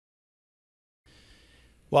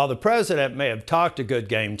While the president may have talked a good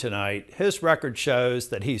game tonight, his record shows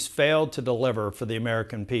that he's failed to deliver for the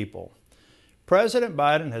American people. President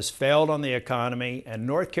Biden has failed on the economy, and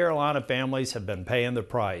North Carolina families have been paying the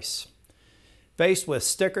price. Faced with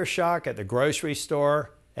sticker shock at the grocery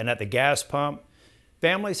store and at the gas pump,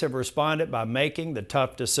 families have responded by making the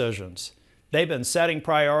tough decisions. They've been setting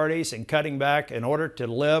priorities and cutting back in order to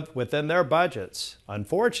live within their budgets.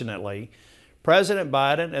 Unfortunately, President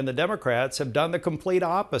Biden and the Democrats have done the complete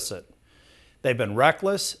opposite. They've been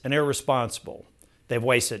reckless and irresponsible. They've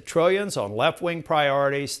wasted trillions on left-wing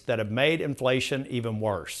priorities that have made inflation even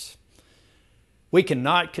worse. We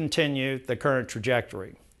cannot continue the current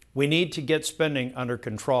trajectory. We need to get spending under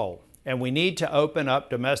control, and we need to open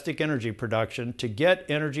up domestic energy production to get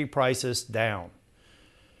energy prices down.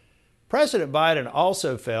 President Biden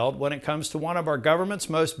also failed when it comes to one of our government's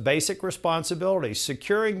most basic responsibilities,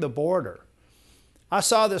 securing the border. I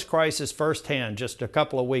saw this crisis firsthand just a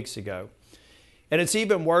couple of weeks ago, and it's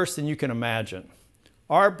even worse than you can imagine.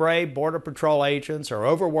 Our brave Border Patrol agents are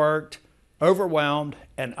overworked, overwhelmed,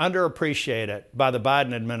 and underappreciated by the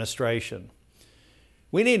Biden administration.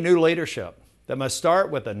 We need new leadership that must start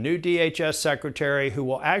with a new DHS secretary who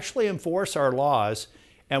will actually enforce our laws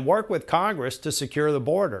and work with Congress to secure the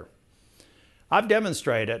border. I've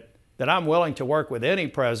demonstrated that I'm willing to work with any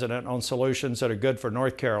president on solutions that are good for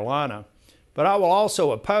North Carolina, but I will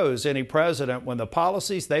also oppose any president when the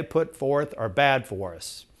policies they put forth are bad for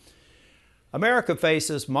us. America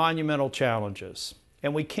faces monumental challenges,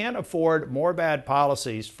 and we can't afford more bad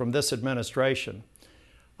policies from this administration.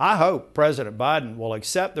 I hope President Biden will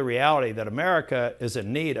accept the reality that America is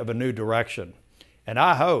in need of a new direction, and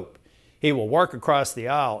I hope he will work across the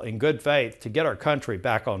aisle in good faith to get our country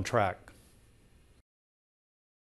back on track.